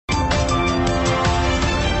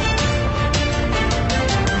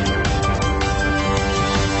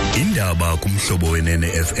umhlobo wenene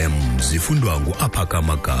FM zifundwa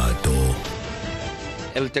nguAphakamagato.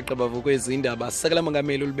 Eliteqaba kwezindaba sekela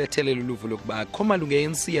mongameli ulibethetele uluvo lokuba akukho malungu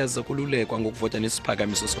ANC azakolulekwa ngokuvotela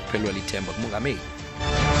isiphakamiso sokuphelelwa lithemba kumongameli.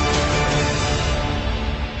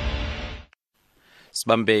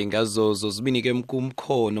 Sibambe ngazozo zibinike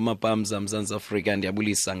mkumkhono mabhamza mzansi Afrika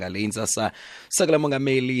ndiyabulisa ngale intsasa sekela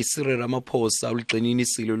mongameli Cyril Ramaphosa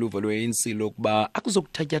uligxininise uluvo lwe-ANC lokuba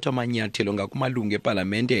akuzokuthatyathwa amanyathelo ngakumalungu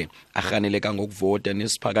epalamente arhaneleka ngokuvota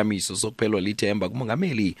nesiphakamiso sokuphelelwa lithemba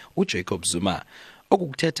kumongameli uJacob Zuma.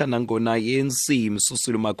 Okukuthetha nangona i-ANC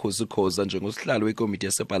Msusulu Makhosi Khoza njengosihlalo wekomiti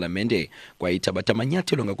yasepalamente kwayithabatha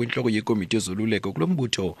amanyathelo ngakwintloko yekomiti yezoluleko kulo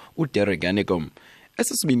mbutho uDerek Yanekom.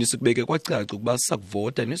 Esisibini sikubeke kwacaca ukuba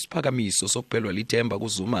sakuvota nesiphakamiso sokuphelelwa lithemba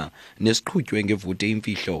kuZuma nesiqhutywe ngevoti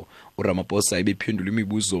imfihlo. uRamaphosa ebephendula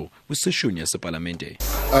imibuzo kwiseshoni yasepalamente.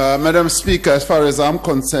 Madam Speaker, as far as I'm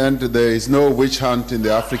concerned, there is no witch hunt in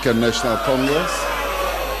the African National Congress.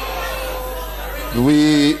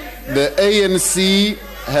 The ANC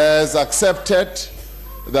has accepted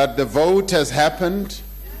that the vote has happened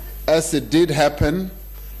as it did happen,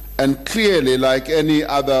 and clearly, like any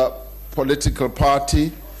other political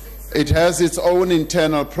party, it has its own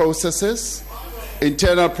internal processes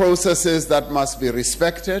that must be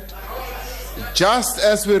respected, just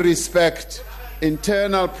as we respect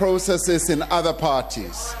internal processes in other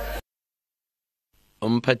parties.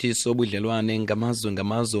 Umphathisi wobudlelwane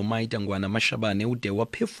ngamazwe uMaitangwana Mashabane ude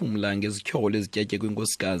waphefumla ngezityholo ezityatye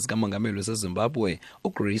kwinkosikazi kamongameli waseZimbabwe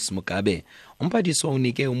uGrace Mugabe. Umphathisi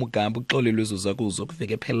unike uMugabe uxolelo ezozakuzo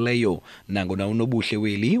kuveke pheleleyo nangona unobuhle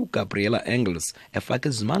weli uGabriela Engels efaka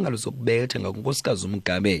izimangalo zokubetha ngakunkosikazi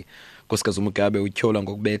uMugabe. Unkosikazi uMugabe utyhola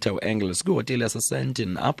ngokubetha uEngels kwihotela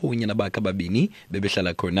yaseSandton apho unyana bakhe ababini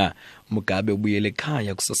bebehlala khona. uMugabe ubuyele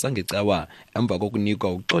ekhaya kusasangecawa emva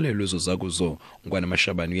kokunikwa uxolelo ezozakuzo. Ngwana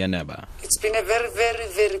Mashabane uyanaba. It's been a very, very,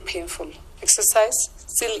 very painful exercise,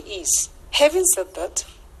 still is. Having said that,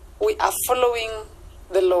 we are following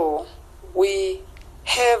the law. We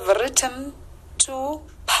have written to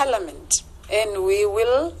Parliament and we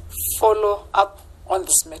will follow up on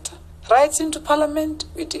this matter. Writing to Parliament,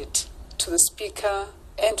 we did, to the Speaker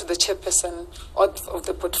and to the Chairperson of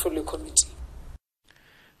the Portfolio Committee.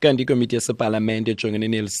 Kanti ikomiti yasepalamente ejongene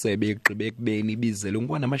nelisebe igqibe ekubeni ibizele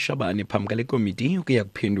uNgwana Mashabane phambi kale komiti ukuya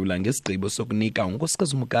kuphendula ngesigqibo sokunika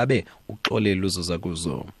unkosikazi uMugabe uxolelo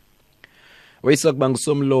ezozakuzo. Wayesakuba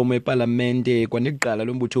ngusomlomo epalamente kwaneqala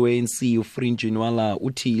lombutho we-ANC uFrinjinwala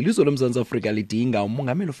uthi ilizwe loMzantsi Afrika lidinga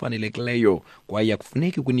umongameli ofanelekileyo kwaye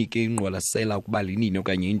kufuneka kunike ingqwalasela ukuba linini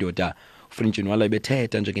okanye indoda. uFrinjinwala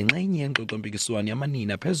ebethetha njengenxenye yengxoxo-mpikiswano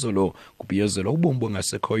yamanina phezolo kubhiyozelwa ubomi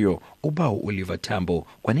bongasekhoyo ubawo Oliver Tambo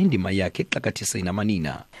kwanendima yakhe exakathiseni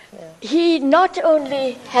amanina. He not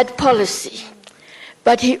only had policy,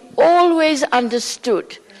 but he always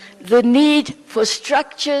understood the need for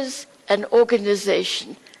structures and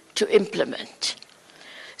organization to implement.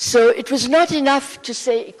 So it was not enough to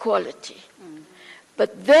say equality,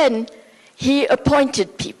 but then he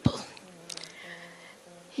appointed people.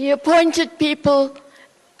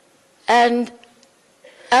 And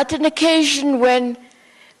at an occasion when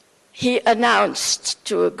he announced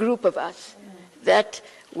to a group of us that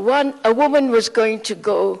a woman was going to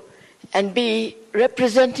go and be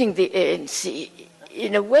representing the ANC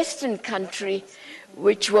in a Western country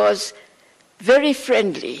which was very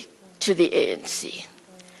friendly to the ANC.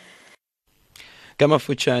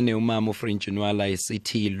 Kamafutshane umama uFrinjinwala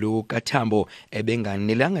esithi lo kaTambo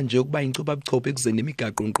ebenganelanga nje ukuba inkcubabuchopho ekuzeni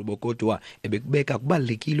imigaqo nkqubo kodwa ebekubeka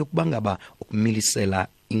kubalekile ukuba ngaba ukumilisela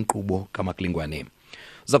inkqubo kamakulingwane.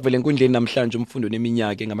 Zakuvela enkundleni namhlanje umfundo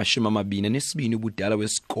neminyaka engama-22 ubudala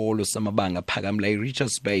wesikolo samabanga phakamla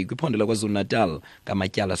eRichards Bay kwiphondo laKwaZulu-Natal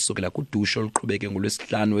ngamatyala asukela kudusho oluqhubeke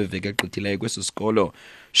ngolwesihlanu weveki egqithileyo kwesi sikolo.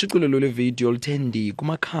 Shiqulelo lwevidiyo luthendi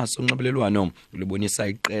kumakhasi onxibelelwano lubonisa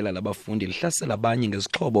iqela labafundi lihlasela abanye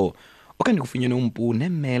ngezixhobo okanye kufunyenwe umpu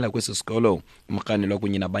nemela kwesi sikolo. Umrhanelwa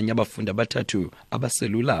kunye nabanye abafundi abathathu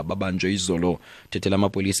abaselula babanjwe izolo. Thethela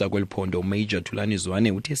amapolisa kweliphondo uMajor Thulani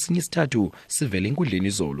Zwane uthi esinye isithathu sivele enkundleni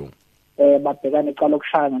izolo. Babhekana icala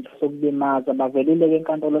okushaya ngenhloso yokulimaza bavelile ke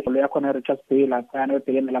enkantolo yakhona eRichards Bay laphana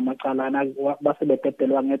bebhekene lamacala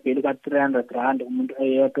basebededelwa ngebheli ka-R300 umuntu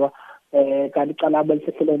eyedwa. Kanti icala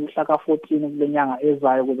abelisehlele mhla ka-14 kulenyanga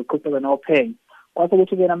ezayo ukuze kuqhubeke nophenyo. Kwase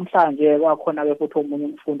ukuthi-ke namhlanje kwakhona-ke futhi omunye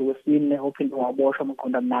umfundi wesine ophinde waboshwa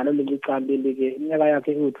maqondana nalo leli cala leli-ke iminyaka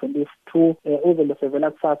yakhe iwu-22 uzobe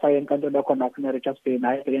sevela kusasa-ke enkantolo yakhona eRichards Bay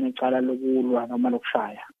naye ebhekene icala lokulwa noma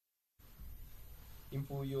lokushaya.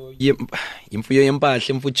 imfuyo yempahla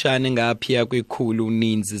emfutshane ngaphiya kwekhulu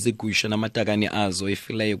uninzi zigusha namatakane azo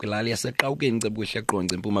efileyo kwilali yaseqawukeni cebuhle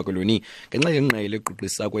qonce empuma koloni ngenxa yengqele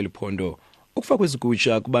equqisa kweli phondo. Ukufa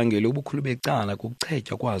kwezigusha kubangela ubukhulu becala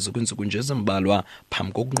kukuchetywa kwazo kwiintsuku nje ezimbalwa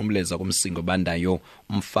phambi kokunqumleza komsingo bandayo.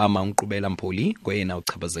 Umfama uNqubela Mpholi ngoyena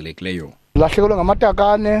uchaphazelekileyo. Lahlekelwa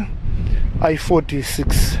ngamatakane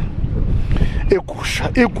ayi-46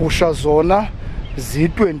 igusha zona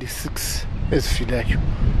zi-26 ezifileyo.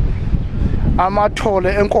 Amathole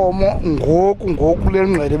enkomo ngoku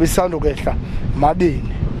lengqele besandukehla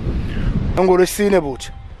mabini. Ngolwesine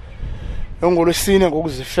buthi engolwesine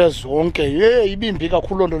ngokuzife zonke ibimbi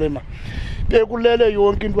kakhulu nto lema bekulele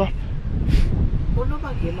yonke into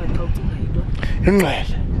olobangela xa ucinga into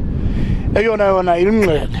ingqele eyona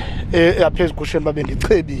ingqele yaphezulu kusheni babe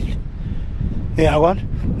ndichebile yabona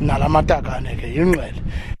nalamatakane ke ingqele.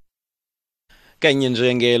 Kanye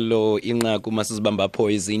njengelo inqaku masizibamba pho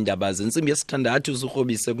izindaba zentsimbi yesithandathu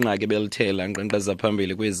zurhobise kunqake belithela nkqenkqeza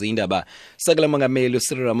phambili kwezindaba. Sakela mongameli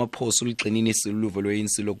uCyril Ramaphosa uligxininisa uluvo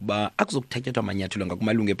lwe-ANC lokuba akuzokuthatyathwa amanyathelo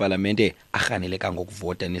ngakumalungu epalamente arhaneleka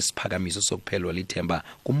ngokuvota nesiphakamiso sokuphelelwa lithemba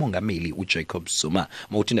kumongameli uJacob Zuma.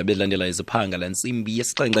 Mawuthi indaba ezilandela iziphanga la ntsimbi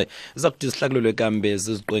yesixhenxe zizakuthi zihlakulelwe kambe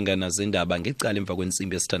ziziqwengana zendaba ngecala emva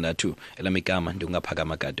kwentsimbi yesithandathu. Elamigama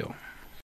ndinguNgaphakama Gado.